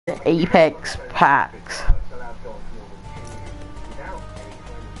Apex packs.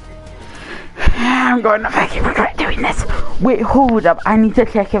 I'm going to fucking regret doing this. Wait, hold up. I need to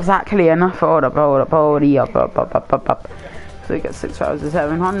check if that's clear enough. Hold up. Up. So we get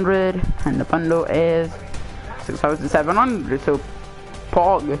 6,700, and the bundle is 6,700. So,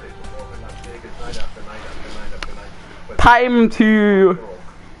 pog. Time to.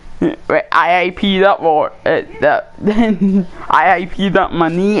 Wait, IIP that what? That then IIP that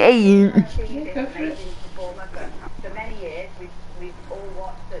money ain't.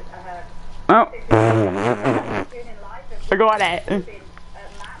 Oh. I got it.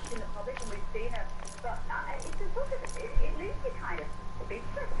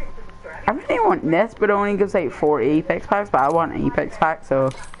 I really want this, but it only gives like 4 Apex packs, but I want Apex packs, so.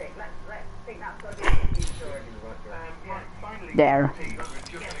 There.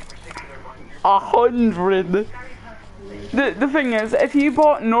 100. The thing is, if you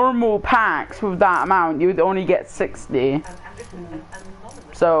bought normal packs with that amount, you would only get 60.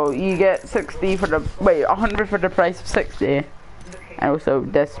 So you get 60 for the 100 for the price of 60, and also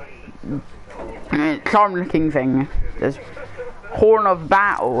this charm looking thing, this horn of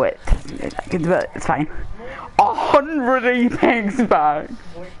battle. It's fine. 100 Apex packs.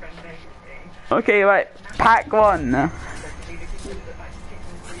 Okay, right, pack 1.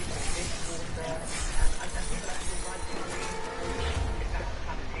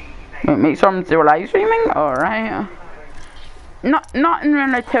 Make some live streaming? Alright. Not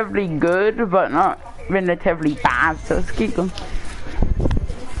relatively good, but not relatively bad, so let's keep going.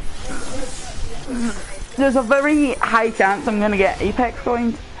 There's a very high chance I'm gonna get Apex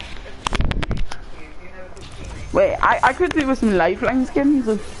coins. Wait, I could do with some lifeline skins.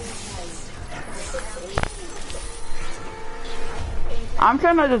 I'm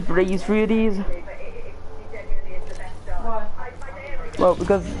trying to just breeze through these. Well,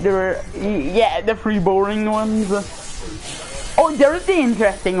 because there were, the free boring ones. Oh, there's the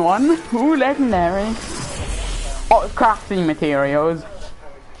interesting one. Ooh, legendary. Oh, it's crafting materials.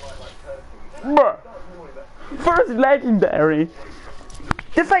 Bruh. First legendary.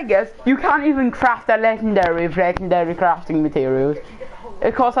 The thing is, you can't even craft a legendary with legendary crafting materials.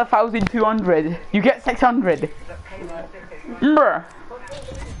 It costs 1,200. You get 600. Bruh.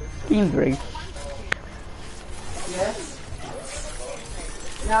 Seems rigged. Yes.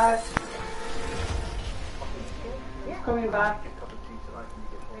 No. He's coming back.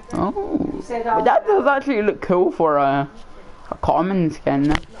 Oh, but that does actually look cool for a common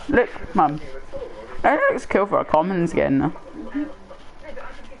skin. Look, mum. That looks cool for a common skin.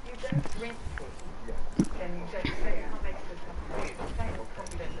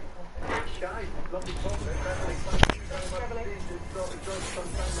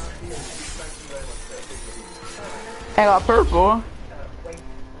 I got purple.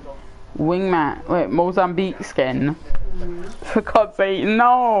 Wingman. Wait, Mozambique skin. For God's sake,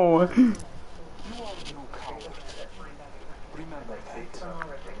 no!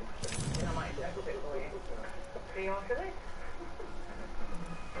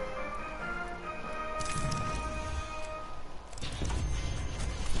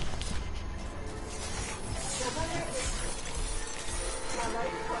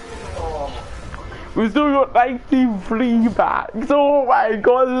 We still got 93 packs. Oh my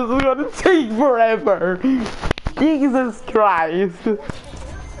god, this is gonna take forever. Jesus Christ.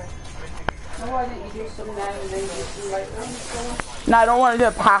 Why don't you do some now and then do some like that? No, I don't want to do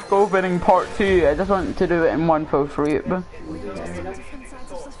a pack opening part 2. I just want to do it in one full swoop.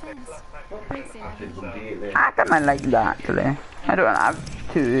 I kinda like that actually. I don't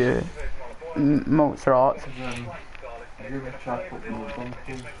have to most rots.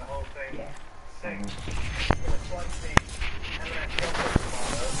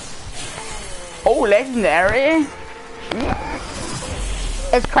 Oh, legendary!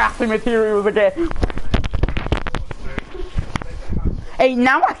 It's crafting materials again. Hey,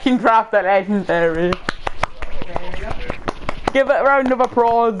 now I can craft a legendary. Give it a round of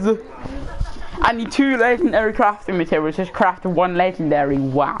applause. I need 2 legendary crafting materials. Just craft 1 legendary.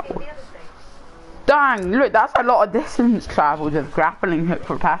 Wow. Dang, look, that's a lot of distance travel with grappling hook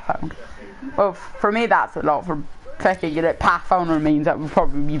for Pathfinder. Well, for me that's a lot. For picking it at Pathfinder means that would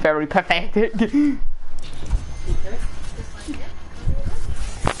probably be very pathetic.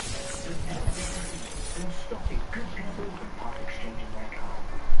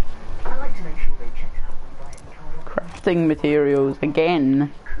 Crafting materials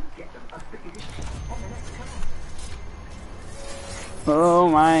again. Oh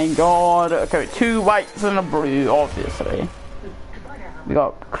my god. Okay, 2 whites and a blue, obviously. We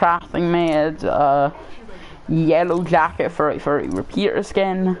got crafting maids, Yellow jacket for repeater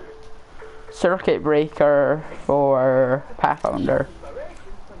skin. Circuit breaker for Pathfinder.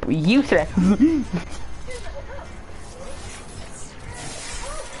 Useless.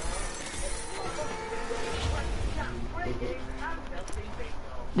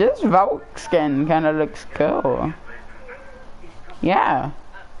 This Valk skin kind of looks cool. Yeah.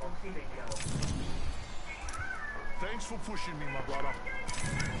 Thanks for pushing me, my brother.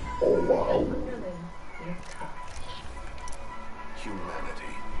 Oh wow.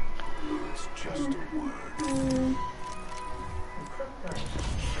 Humanity is just a word.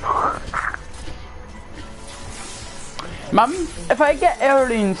 Mum, if I get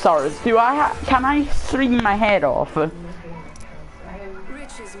heirloom swords, can I stream my head off? Riches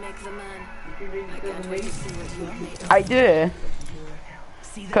make the man. I can't wait to see what you have made of. I do.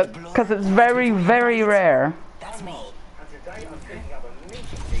 Cause it's very, very rare. That's me.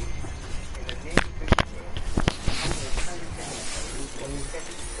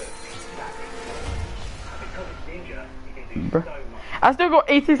 I still got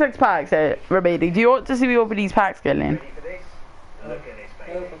 86 packs remaining. Do you want to see me open these packs, Gillian?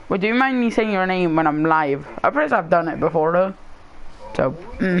 Well, do you mind me saying your name when I'm live? I suppose I've done it before though. So,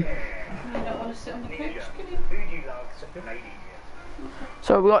 You don't want to sit on the couch, can you?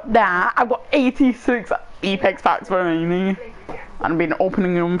 So we got that. I've got 86 Apex packs remaining. I've been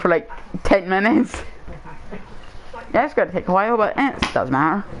opening them for like 10 minutes. Yeah, it's gonna take a while, but it doesn't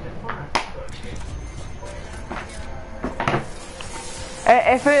matter.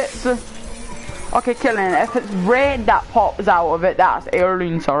 If it's okay, Killian, if it's red that pops out of it, that's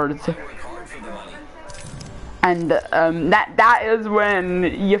heirloom swords. And that is when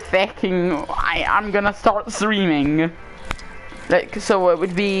you're faking. I'm gonna start streaming. Like, so it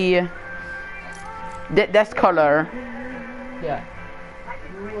would be this color. Yeah.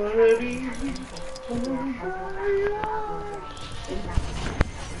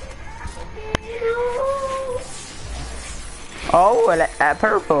 Oh,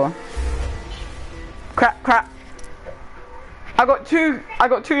 purple. Crap. I got two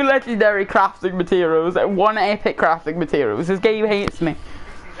legendary crafting materials and one epic crafting materials. This game hates me.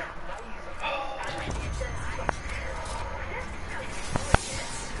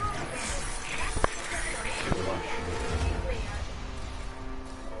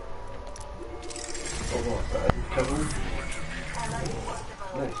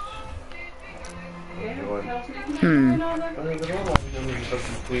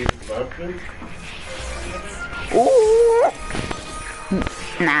 Ooh.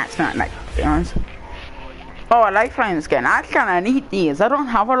 Nah, it's not like this. Oh, a lifeline skin. I kinda need these. I don't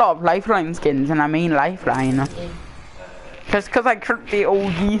have a lot of lifeline skins and I mean lifeline. Cause I took the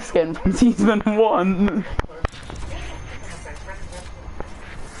OG skin from season 1.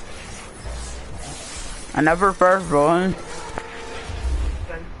 Another purple.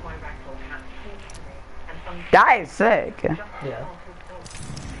 That is sick. Yeah.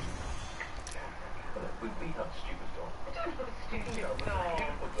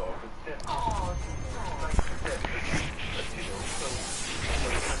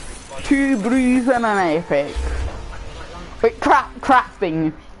 Two brews and an epic. Wait,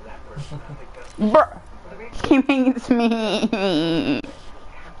 crafting. Bruh. He hates me.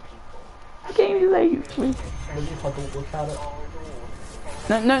 Game hates me. Maybe if I don't look at it.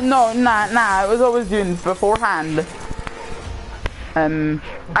 Nah, I was always doing this beforehand.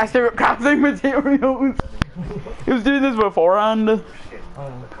 I still got crafting materials. He was doing this beforehand.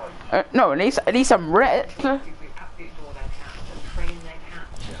 No, at least I'm rich. Dun.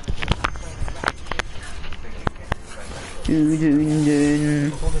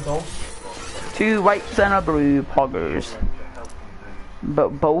 Two whites and a blue poggers.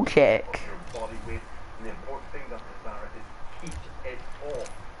 But bullshit.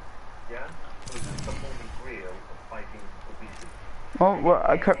 Oh, well,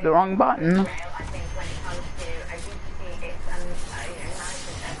 I clicked the wrong button.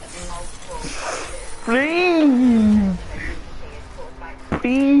 Please!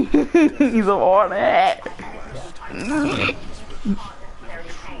 Please, I want it!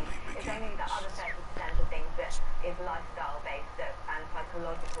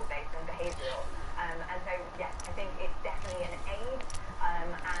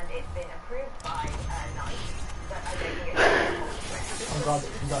 I'm glad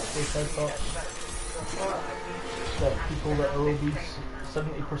that she's actually said that. That people that are obese,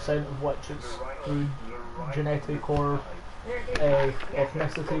 70% of which is through genetic or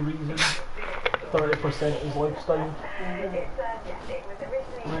ethnicity reasons, 30% is lifestyle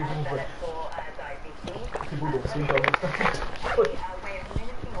reasons, which people don't seem to understand.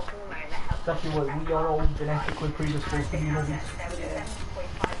 Especially like we are all genetically predisposed to being obese.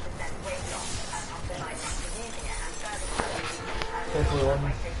 Especially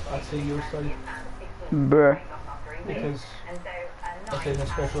on, I'd say, your side. Bruh. Because, I say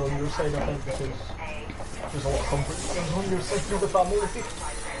especially on your side, I think, because there's a lot of comfort on your side of the family.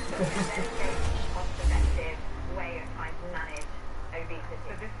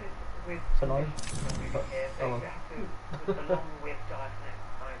 It's annoying, but oh well.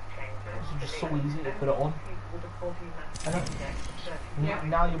 It's just so easy to put it on.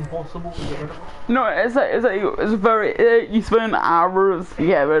 Now you're impossible to get rid of it. No, it's very, you spend hours to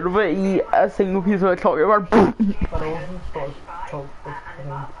get rid of it, eat a single piece of chocolate bar, boom.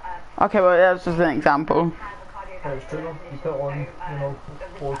 Okay, well that's just an example. Yeah, it's true though. You put on, you know,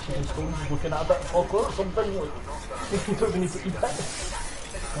 4 chicken stones looking at a bit of chocolate or something, like, you don't even need to eat it.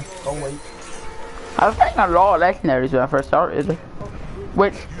 Oh wait. I was getting a lot of legendaries when I first started.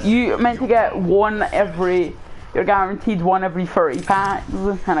 Which, you meant to get one every, you're guaranteed one every 30 packs,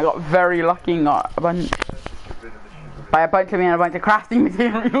 and I got very lucky and got a bunch. By a bunch I mean a bunch of crafting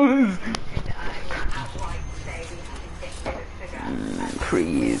materials.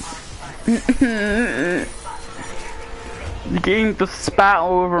 Please. The game just spat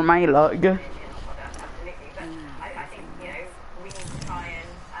all over my luck.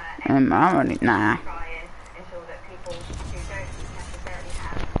 I'm already, nah.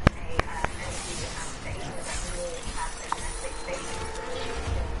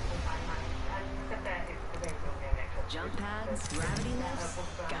 Jump pads, gravity lifts,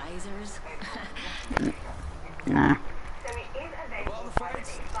 geysers. Nah.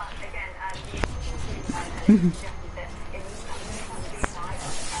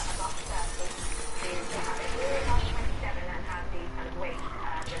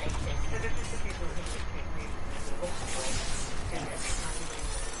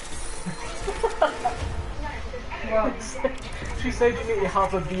 She said you need to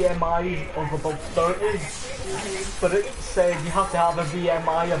have a BMI of above 30, but it said you have to have a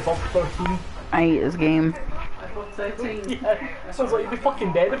BMI above 13. I hate this game. Above 13. Yeah, sounds like you'd be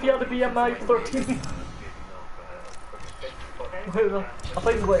fucking dead if you had a BMI of 13. I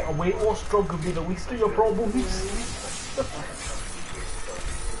think like a weight loss drug would be the least of your problems.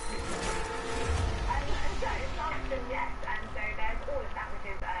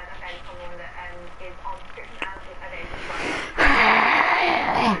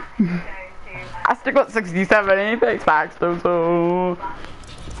 I still got 67 Apex packs though, so...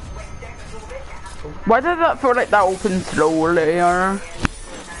 Why does that feel like that opens slowly, or...?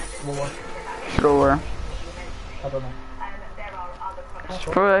 Slower. I don't know. I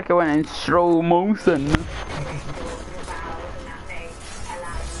feel like it went in slow motion.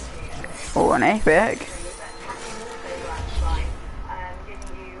 Oh, an epic.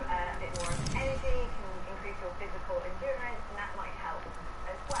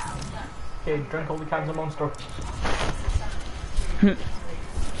 Okay, drink all the cans of Monster. I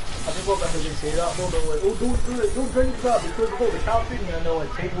just love that they say that though, they're like, oh don't do it, don't drink that because of all the caffeine, and they're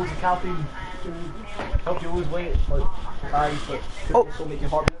like, take loads of caffeine to help you lose weight. Like, aye, but it'll make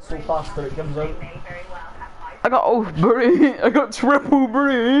your heart beat so fast that it comes out. I got brie. I got triple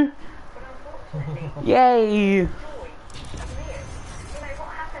brie. Yay.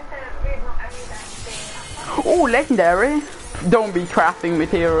 Oh, legendary. Don't be crafting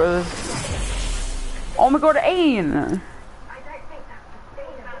materials. Oh my god, Ain.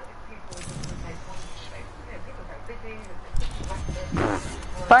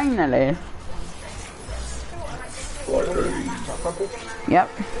 Finally. Yep.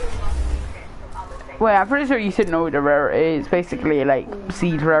 Wait, I'm pretty sure you should know the rarity. It's basically like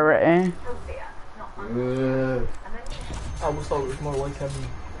seed rarity. I always thought it was more like what's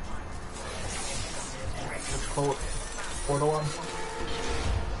it called? Borderlands.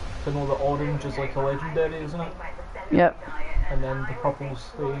 To know the orange is like a legendary, isn't it? Yep. And then the purple's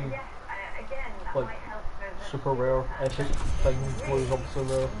the like super rare epic thing, was obviously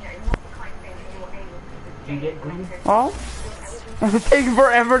rare. Do you get green? Oh? It takes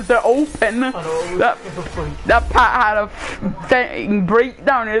forever to open. I know, that Pat had a thing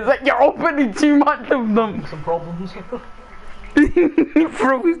breakdown. It's like you're opening too much of them. Some problems.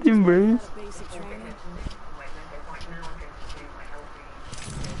 Frozen brains.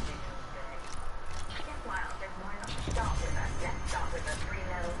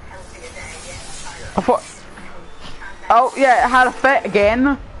 I thought. Oh yeah, it had a fit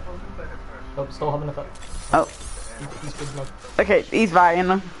again. Nope, still having a fit. Oh. He's good enough. Okay, he's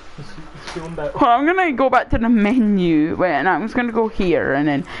fine. He's feeling better. Well, I'm gonna go back to the menu. Wait, no, I'm just gonna go here and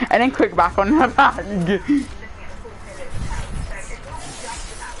then click back on the bag.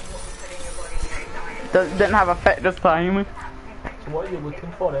 Didn't have a fit this time. So what are you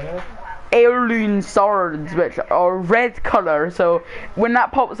looking for anyway? Heirloom swords, which are red colour, so when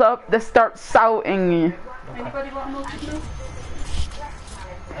that pops up, they start shouting. Anybody want more to do?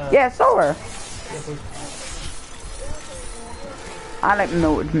 Yeah, sour. Yeah, please. I like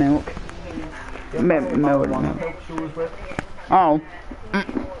melted milk. Yeah, Melted milk. helps you lose weight. Oh.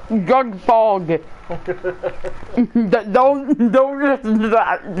 Drug fog. Don't listen to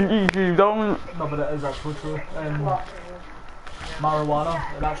that. Don't. No, but it is actually true. Marijuana,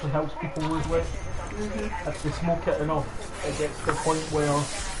 it actually helps people lose weight. If they smoke it enough, it gets to the point where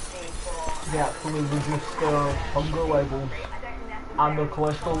they actually reduce their hunger levels and their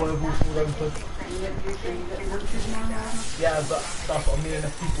cholesterol levels go down too. Yeah, but that's what I mean.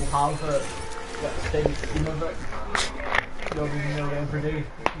 If people have it, get a steady stream of it, you're using it every day,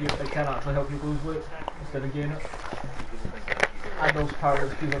 it can actually help you lose weight instead of gain it. And those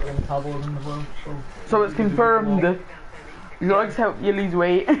parallels do their own metabolism as well. So it's confirmed. Drugs help you lose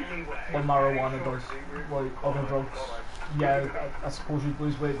weight. What marijuana does, like other drugs, yeah, I suppose you'd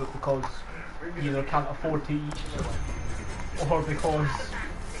lose weight, but because you either can't afford to eat, or because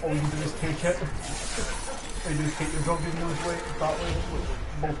all you do is take it. You do is take your drugs and lose weight that way,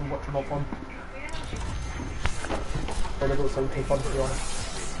 both of which are not fun. But they don't sound too fun, to be honest.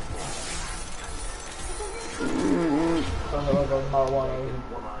 So marijuana isn't,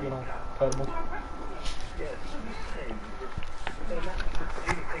 you know, terrible.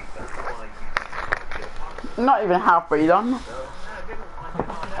 Not even halfway done.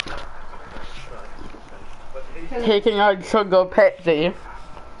 Taking a chug of Pepsi.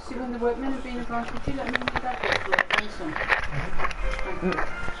 See, when the workmen have been across the tea, let me do that bit.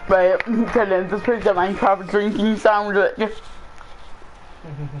 Right, tell them to put the Minecraft drinking sound. Let's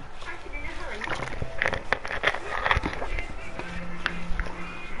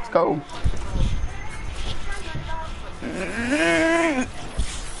go.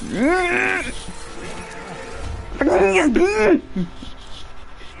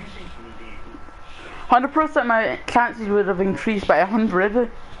 100% my chances would have increased by 100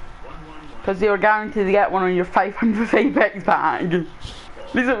 because they were guaranteed to get one on your 500 Apex bag.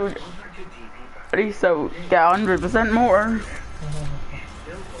 At least I'll get 100% more.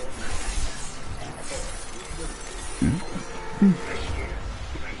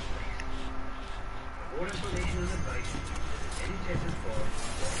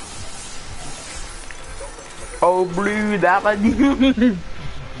 Oh, blue, that one.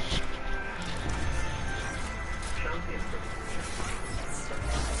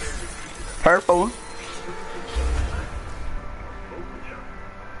 Purple.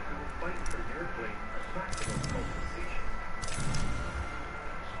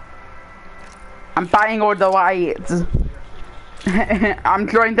 I'm buying all the whites. I'm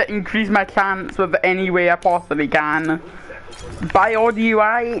trying to increase my chance with any way I possibly can. Buy all the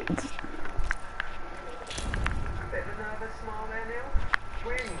whites.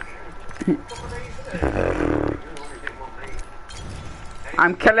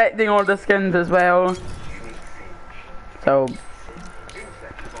 I'm collecting all the skins as well. So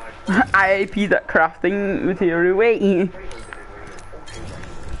IAP that crafting material wait.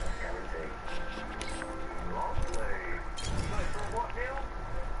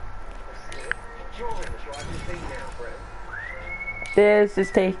 This is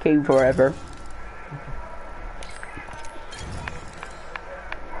taking forever.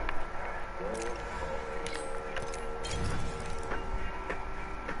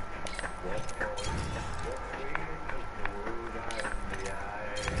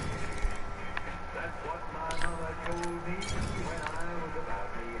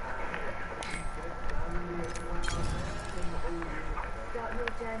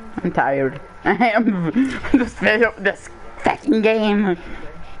 I'm tired. I am just fed up with this fucking game.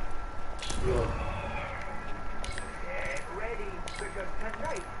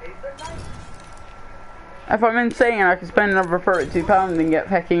 If I'm insane, I could spend another £32 and get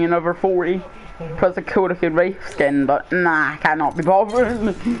picking another 40 plus a cool looking Wraith skin, but nah, I cannot be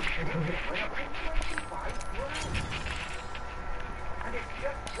bothered.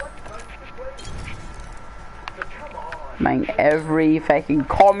 Buying every fucking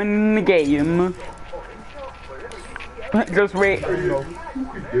common in the game. Just wasting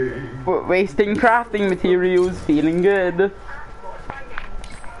crafting materials, feeling good.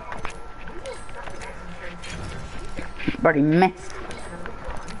 Bloody mess.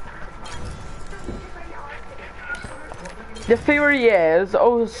 The theory is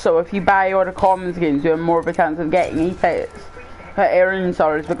also if you buy all the common skins, you have more of a chance of getting Apex Heirloom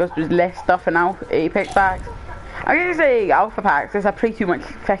swords because there's less stuff in Apex packs. I'm gonna say alpha packs, there's a pretty too much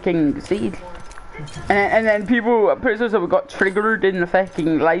fucking seed. And then people, pretty sure we got triggered in the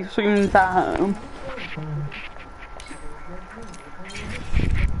fucking live stream time.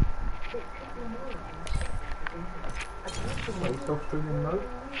 Are you still streaming now?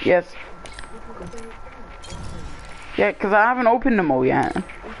 Yes. Yeah, because I haven't opened them all yet.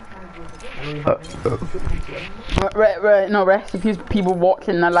 No, recipes, people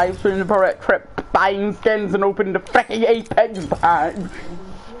watching the live stream, they're probably at Crip buying skins and opening the freaking Apex pack.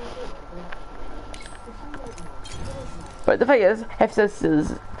 But the thing is, if this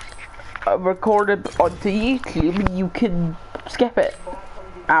is recorded onto YouTube, you can skip it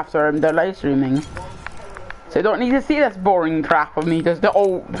after the live streaming. So you don't need to see this boring crap of me just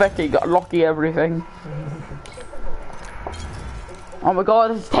freaking lucky everything. Oh my god,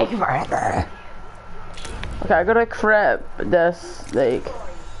 this is taking forever. Okay, I gotta crib this, like,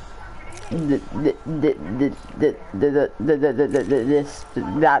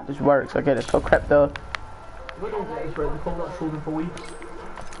 that just works. Okay, let's go crypto. What don't get is right, they call that show the void.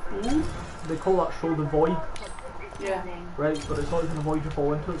 They call that show the void. Yeah. Right, but it's not even a void you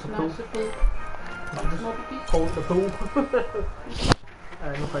fall into, it's a No, pool. it's a pool. Call it the pool. No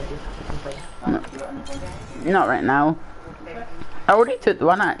thank you. No thank you. Not right now. I already took the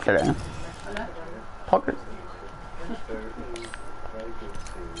one actually. Pockets.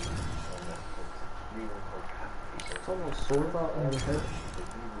 It's almost sore that on your head.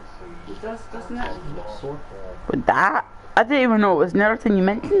 It does, doesn't it? It looks sore. With that? I didn't even know it was near till you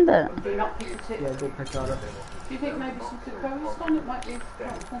mentioned it. Do you not pick the tip? Yeah, don't pick that up. Do you think maybe some Coco's on it might be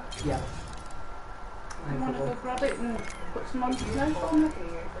helpful? Yeah. You want to go grab it and put some anti-smoke on it?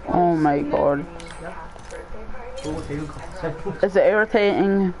 Oh my god. Go with you, seconds. Is it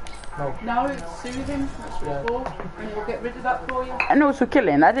irritating? No, it's soothing. That's what it's for. And it'll get rid of that for you. I know it's so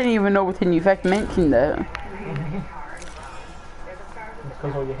killing. I didn't even know till you fucking mentioned it. It's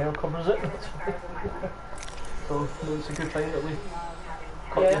because all your hair covers it. So no, it's a good thing that we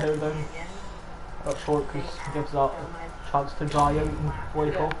cut the hair down that short because it gives that a chance to dry out and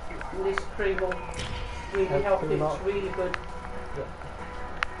wake off. And this cream will really help it. It's really good.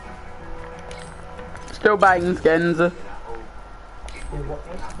 Still buying skins. Yeah,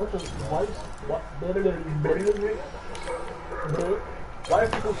 why are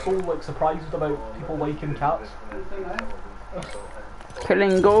people so like surprised about people liking cats? I don't know.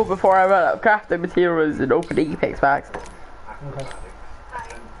 Killing go before I run out of crafting materials and open Apex packs. Okay.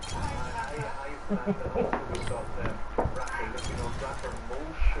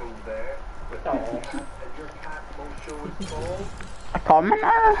 A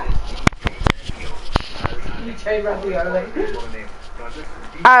commoner? UK ravioli.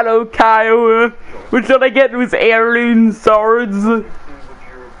 Hello Kyle, what should I get with heirloom swords?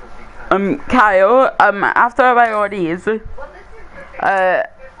 Kyle, after I buy all these,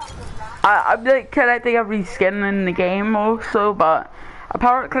 I'm like collecting every skin in the game also, but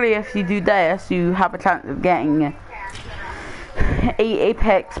apparently if you do this, you have a chance of getting 8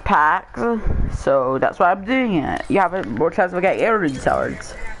 Apex packs, so that's why I'm doing it. You have a more chance of getting heirloom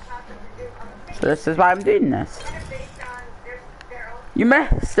swords. So this is why I'm doing this. You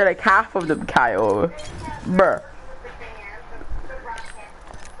missed like half of them, Kyle. Bruh.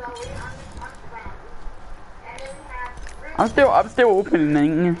 I'm still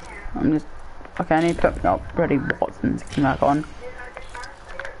opening. I'm just okay. I need to put up Ready Watson's come back on.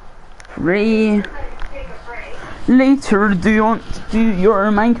 3 later. Do you want to do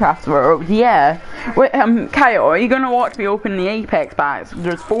your Minecraft world? Yeah. Wait, Kyle, are you gonna watch me open the Apex packs?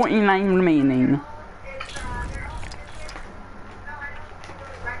 There's 49 remaining.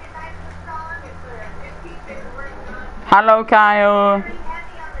 Hello, Kyle.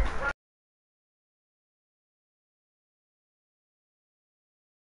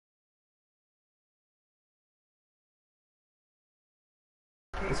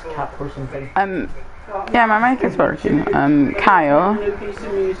 This cat person thing. Yeah, my mic is working. Kyle. New piece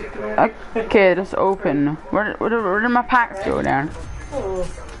of music and all. Okay, just open. Where did my packs go there? Oh.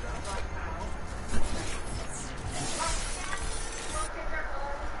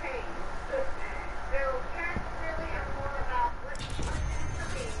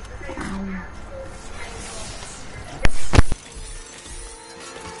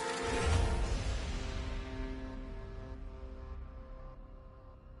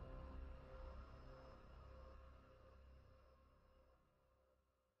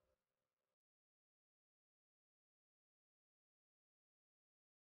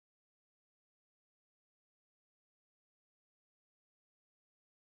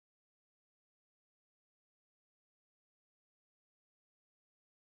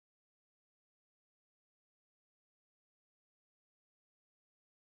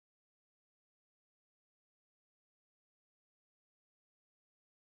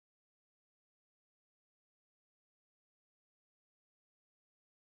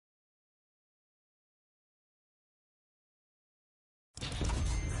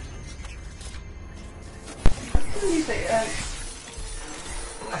 then?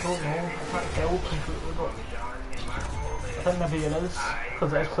 I don't know, I can't tell completely, but I think maybe it is,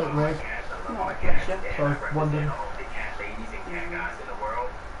 because it is quite red. No, bless you. So I was wondering.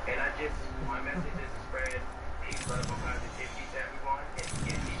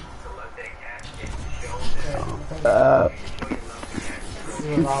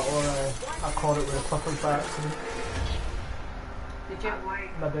 Either that or I caught it with a clippers by accident. Did you?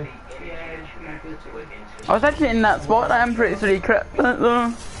 Maybe. Yeah, maybe too. I was actually in that spot. I'm pretty sure he crypt that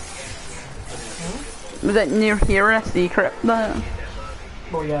though. Was it near here? I see crypt that.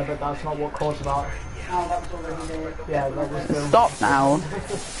 Well, yeah, but that's not what caused that. Oh, that was already there. Yeah, that was the... Stop now.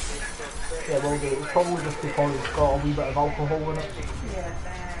 Yeah, well, it's probably just because it's got a wee bit of alcohol in it. Yeah,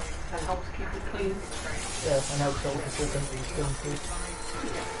 that helps keep it clean. Yeah, and helps it also soak into the skin too.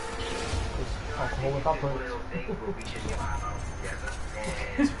 Because alcohol evaporates.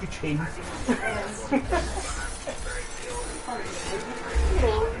 It's we changed.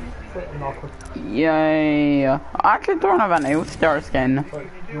 Pretty awkward. Yeah. I actually don't have any all-star skin. But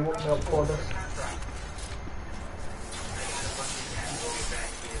you woke me up for this.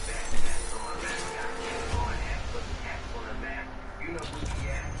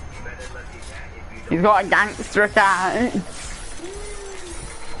 He's got a gangster cat.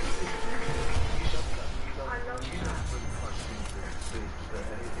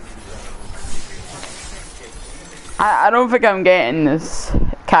 I don't think I'm getting this,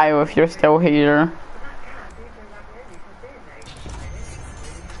 Kyle, if you're still here.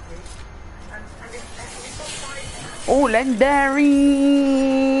 Oh,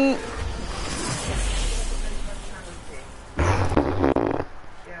 legendary!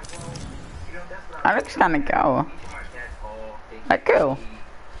 That looks kinda cool. Like cool.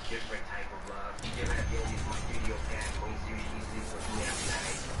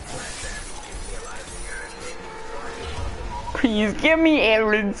 Please give me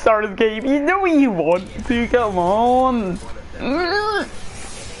Aaron Starscape. You know you want to. Come on.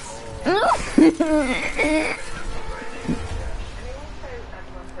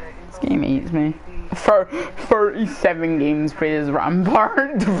 This game hates me. For 37 games played as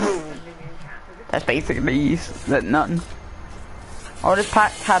Rampart. That's basically that nothing. Oh, this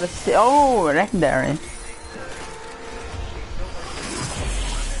pack had a legendary.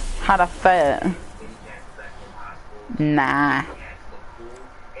 Had a fit. Nah.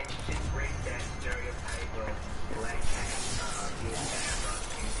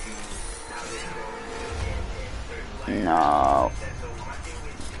 No.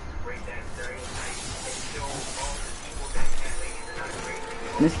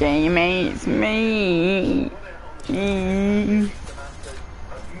 This game hates me.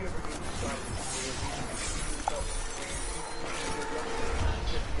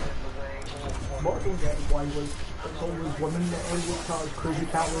 What I don't get is why it's always women that always start as crazy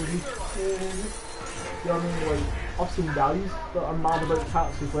cat ladies. You know what I mean? Like, I've seen guys that are mad about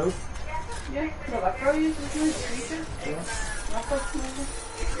cats as well. Yeah, no, like girl uses those creatures. Yeah. That's what's moving.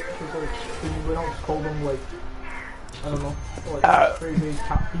 Because like, we don't just call them like, I don't know, like crazy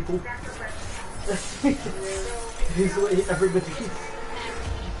cat people. Usually everybody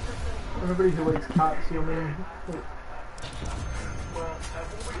who likes cats, you know what I mean? Like,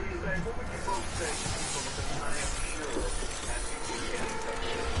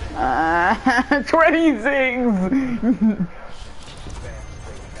 26!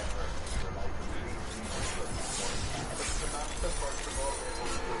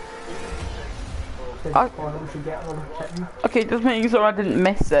 Okay, just making sure I didn't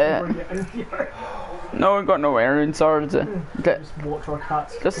miss it. No, I got nowhere in swords.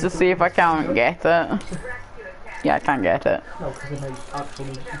 Just to see if I can't get it. Yeah, I can't get it. No, because it might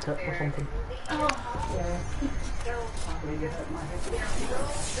actually be tip or something.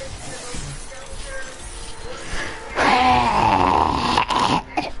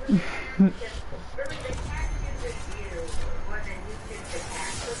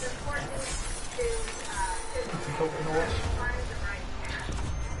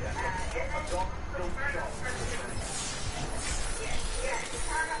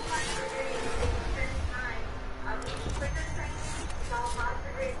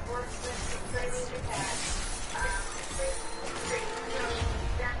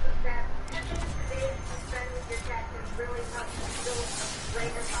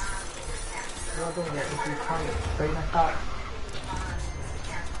 I don't know if you can't train a cat.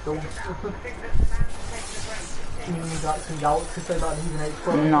 Don't. Jackson Galaxy said that he's an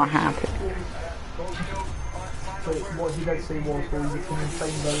expert. I'm not happy. So what he did say was, well, you can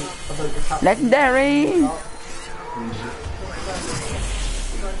find out about the cat. Legendary!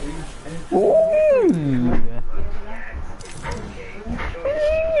 Ooh!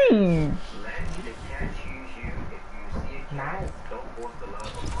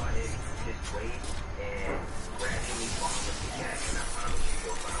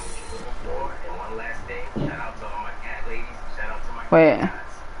 Wait.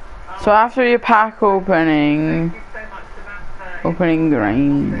 So after your pack opening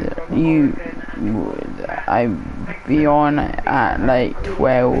grind, I'd be on at like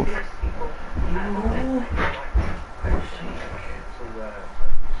 12.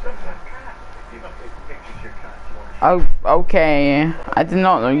 Oh, okay. I did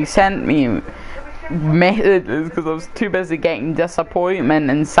not know you sent me messages because I was too busy getting disappointment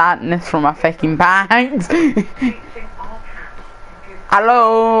and sadness from my fucking packs.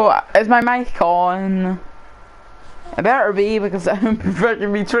 Hello, is my mic on? It better be because I'm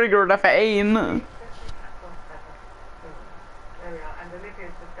freaking be triggered if it ain't.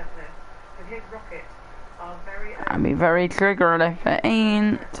 I'll be very triggered if it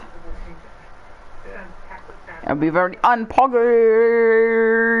ain't. I'll be very unpoggers,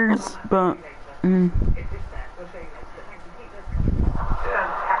 but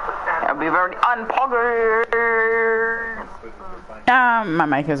I'll be very unpoggers. My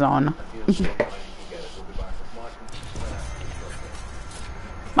mic is on.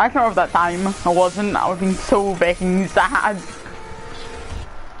 I can't remember that time. I wasn't. I was being so fucking sad.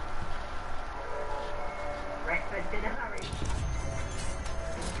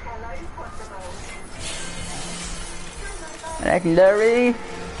 Legendary.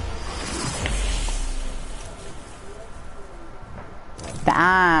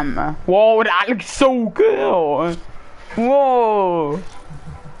 Damn. Whoa, that looks so good. Whoa.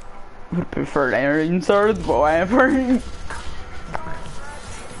 Would prefer layer insert, but whatever.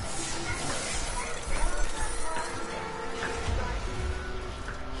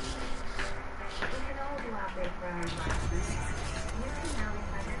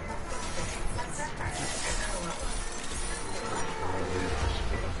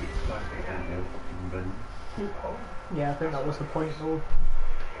 Yeah, I think that was the point though.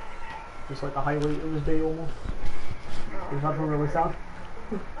 Just like the highlight of his day almost. It was actually really sad.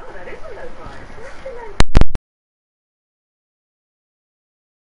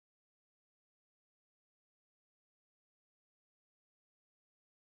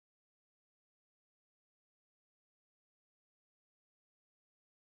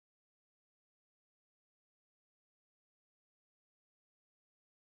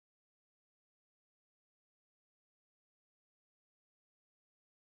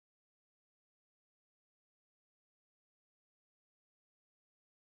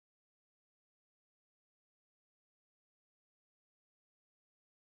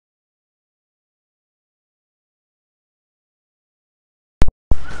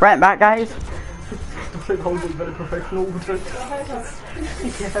 Right back, guys. I think I was very professional with it.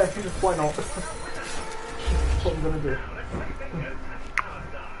 Yeah, why not? That's what I'm gonna do.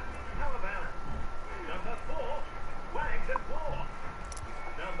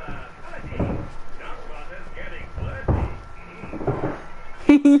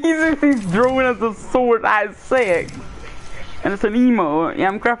 He's throwing us a sword at 6. And it's an emo. Yeah,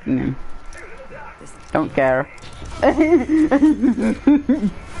 I'm crafting him. Don't care.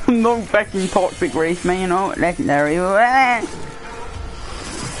 No fucking toxic race, man, you know, legendary. That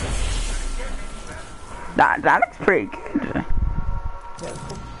looks pretty good.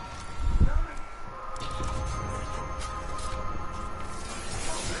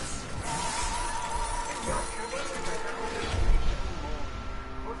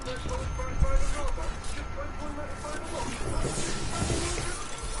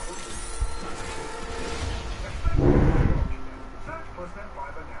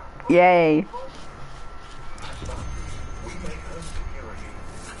 Yay.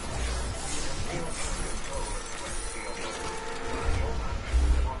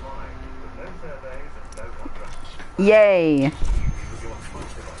 Yay.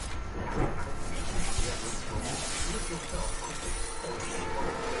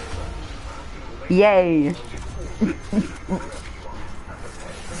 Yay.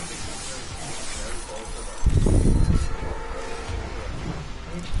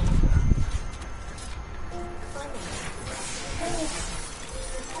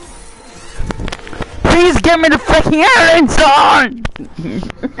 Please give me the fucking island song!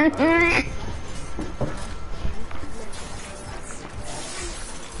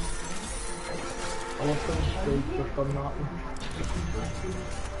 I want to just on that one.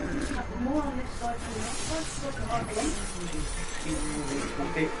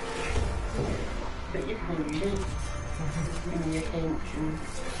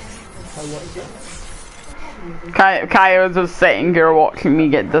 Kai was just sitting here watching me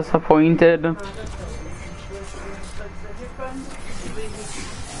get disappointed.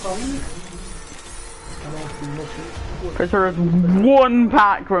 Because there is one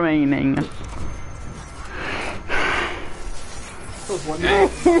pack remaining. there's ones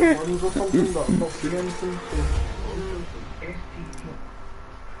or something, but I've not seen anything.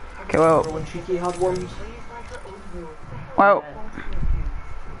 Okay, well. When Cheeky had worms. Well.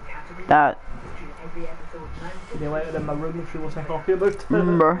 That. They let her in my room and she wasn't happy about it.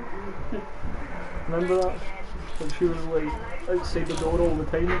 Remember that? Like she was like outside the door all the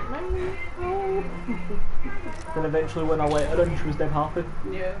time. Then eventually when I let her in she was dead happy.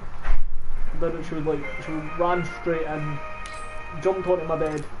 Yeah. Then she ran straight in, jumped onto my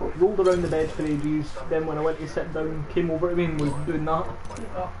bed, rolled around the bed for ages, then when I went to sit down, came over to me and was doing that.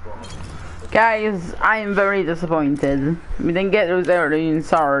 guys, I am very disappointed. We didn't get those airline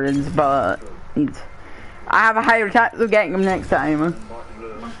swords, but I have a higher chance of getting them next time.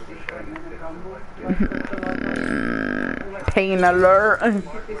 Pain alert.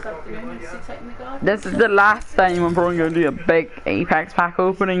 This is the last time I'm probably going to do a big Apex pack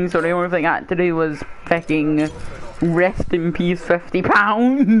opening, so the only thing I had to do was fucking rest in peace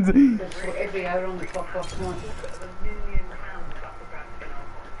 £50. Every hour on the clock off month.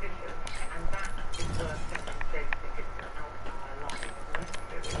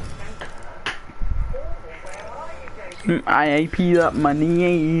 IAP that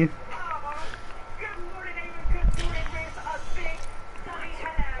money.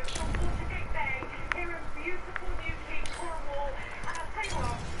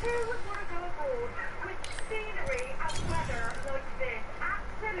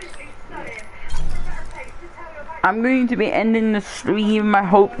 I'm going to be ending the stream. I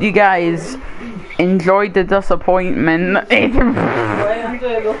hope you guys enjoyed the disappointment. I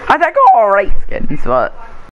think alright skins, but